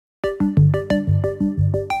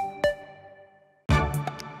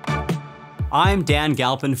I'm Dan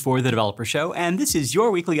Galpin for The Developer Show, and this is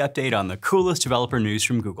your weekly update on the coolest developer news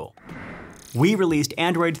from Google. We released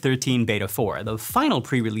Android 13 Beta 4, the final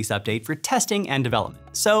pre-release update for testing and development.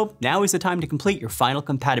 So now is the time to complete your final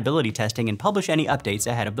compatibility testing and publish any updates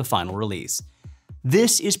ahead of the final release.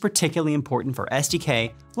 This is particularly important for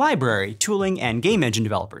SDK, library, tooling, and game engine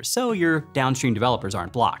developers, so your downstream developers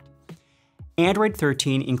aren't blocked. Android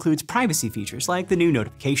 13 includes privacy features like the new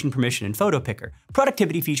notification permission and photo picker,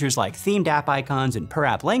 productivity features like themed app icons and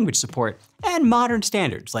per-app language support, and modern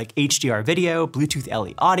standards like HDR video, Bluetooth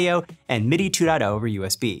LE audio, and MIDI 2.0 over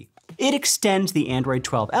USB. It extends the Android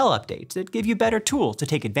 12L updates that give you better tools to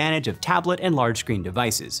take advantage of tablet and large screen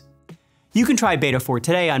devices. You can try Beta 4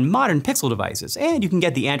 today on modern Pixel devices, and you can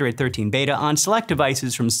get the Android 13 Beta on select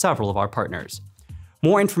devices from several of our partners.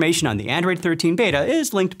 More information on the Android 13 Beta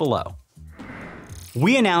is linked below.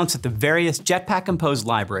 We announced that the various Jetpack Compose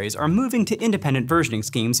libraries are moving to independent versioning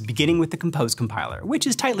schemes beginning with the Compose compiler, which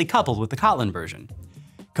is tightly coupled with the Kotlin version.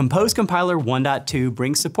 Compose Compiler 1.2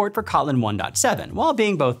 brings support for Kotlin 1.7, while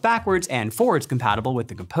being both backwards and forwards compatible with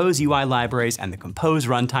the Compose UI libraries and the Compose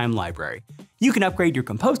Runtime library. You can upgrade your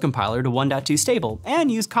Compose compiler to 1.2 stable and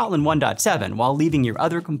use Kotlin 1.7 while leaving your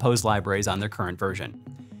other Compose libraries on their current version.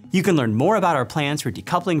 You can learn more about our plans for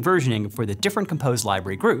decoupling versioning for the different Compose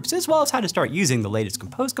library groups, as well as how to start using the latest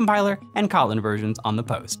Compose compiler and Kotlin versions on the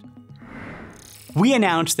post. We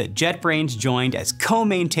announced that JetBrains joined as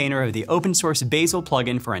co-maintainer of the open source Bazel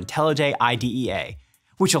plugin for IntelliJ IDEA,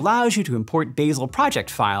 which allows you to import Bazel project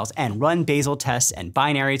files and run Bazel tests and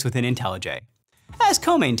binaries within IntelliJ. As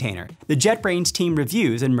co-maintainer, the JetBrains team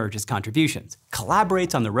reviews and merges contributions,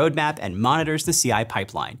 collaborates on the roadmap, and monitors the CI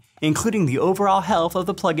pipeline, including the overall health of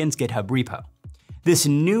the plugin's GitHub repo. This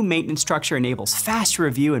new maintenance structure enables faster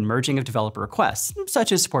review and merging of developer requests,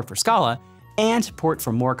 such as support for Scala, and support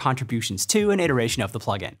for more contributions to an iteration of the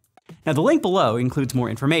plugin. Now, the link below includes more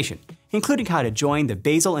information, including how to join the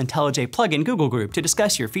Bazel IntelliJ plugin Google group to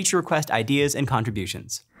discuss your feature request ideas and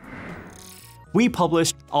contributions. We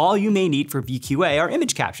published All You May Need for VQA, our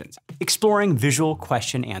image captions, exploring visual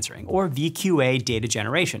question answering, or VQA data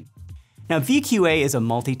generation. Now, VQA is a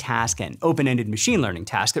multitask and open-ended machine learning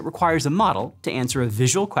task that requires a model to answer a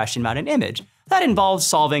visual question about an image that involves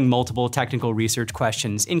solving multiple technical research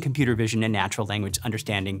questions in computer vision and natural language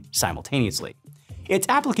understanding simultaneously. Its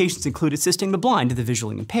applications include assisting the blind and the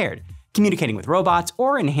visually impaired, communicating with robots,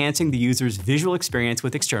 or enhancing the user's visual experience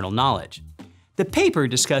with external knowledge. The paper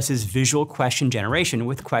discusses visual question generation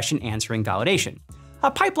with question answering validation, a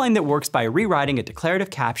pipeline that works by rewriting a declarative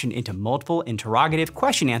caption into multiple interrogative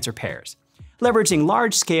question-answer pairs, leveraging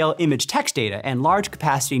large-scale image text data and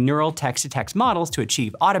large-capacity neural text-to-text models to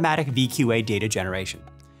achieve automatic VQA data generation.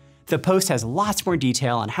 The post has lots more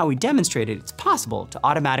detail on how we demonstrated it's possible to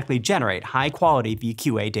automatically generate high-quality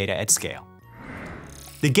VQA data at scale.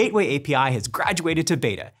 The Gateway API has graduated to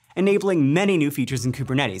beta, enabling many new features in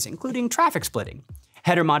Kubernetes, including traffic splitting,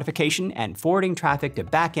 header modification, and forwarding traffic to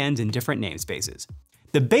backends in different namespaces.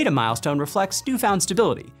 The beta milestone reflects newfound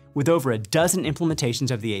stability, with over a dozen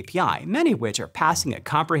implementations of the API, many of which are passing a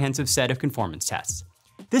comprehensive set of conformance tests.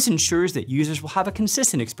 This ensures that users will have a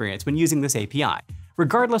consistent experience when using this API,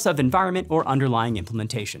 regardless of environment or underlying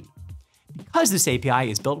implementation. Because this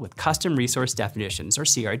API is built with custom resource definitions, or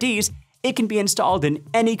CRDs, it can be installed in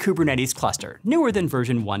any Kubernetes cluster, newer than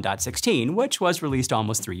version 1.16, which was released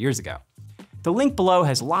almost 3 years ago. The link below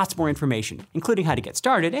has lots more information, including how to get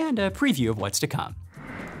started and a preview of what's to come.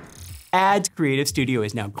 Ads Creative Studio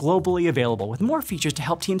is now globally available with more features to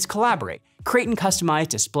help teams collaborate, create and customize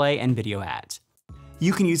display and video ads.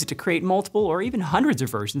 You can use it to create multiple or even hundreds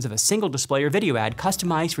of versions of a single display or video ad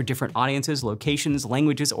customized for different audiences, locations,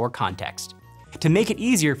 languages, or context. To make it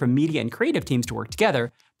easier for media and creative teams to work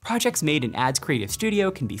together, projects made in Ads Creative Studio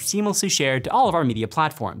can be seamlessly shared to all of our media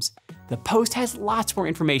platforms. The post has lots more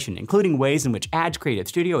information, including ways in which Ads Creative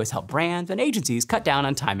Studio has helped brands and agencies cut down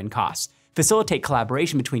on time and costs, facilitate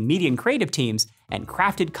collaboration between media and creative teams, and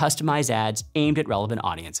crafted customized ads aimed at relevant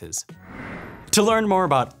audiences. To learn more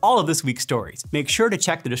about all of this week's stories, make sure to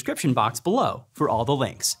check the description box below for all the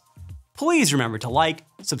links. Please remember to like,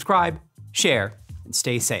 subscribe, share, and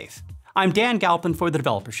stay safe. I'm Dan Galpin for The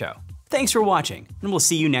Developer Show. Thanks for watching, and we'll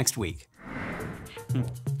see you next week.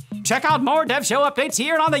 Check out more Dev Show updates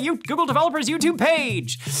here and on the Google Developers YouTube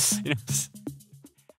page.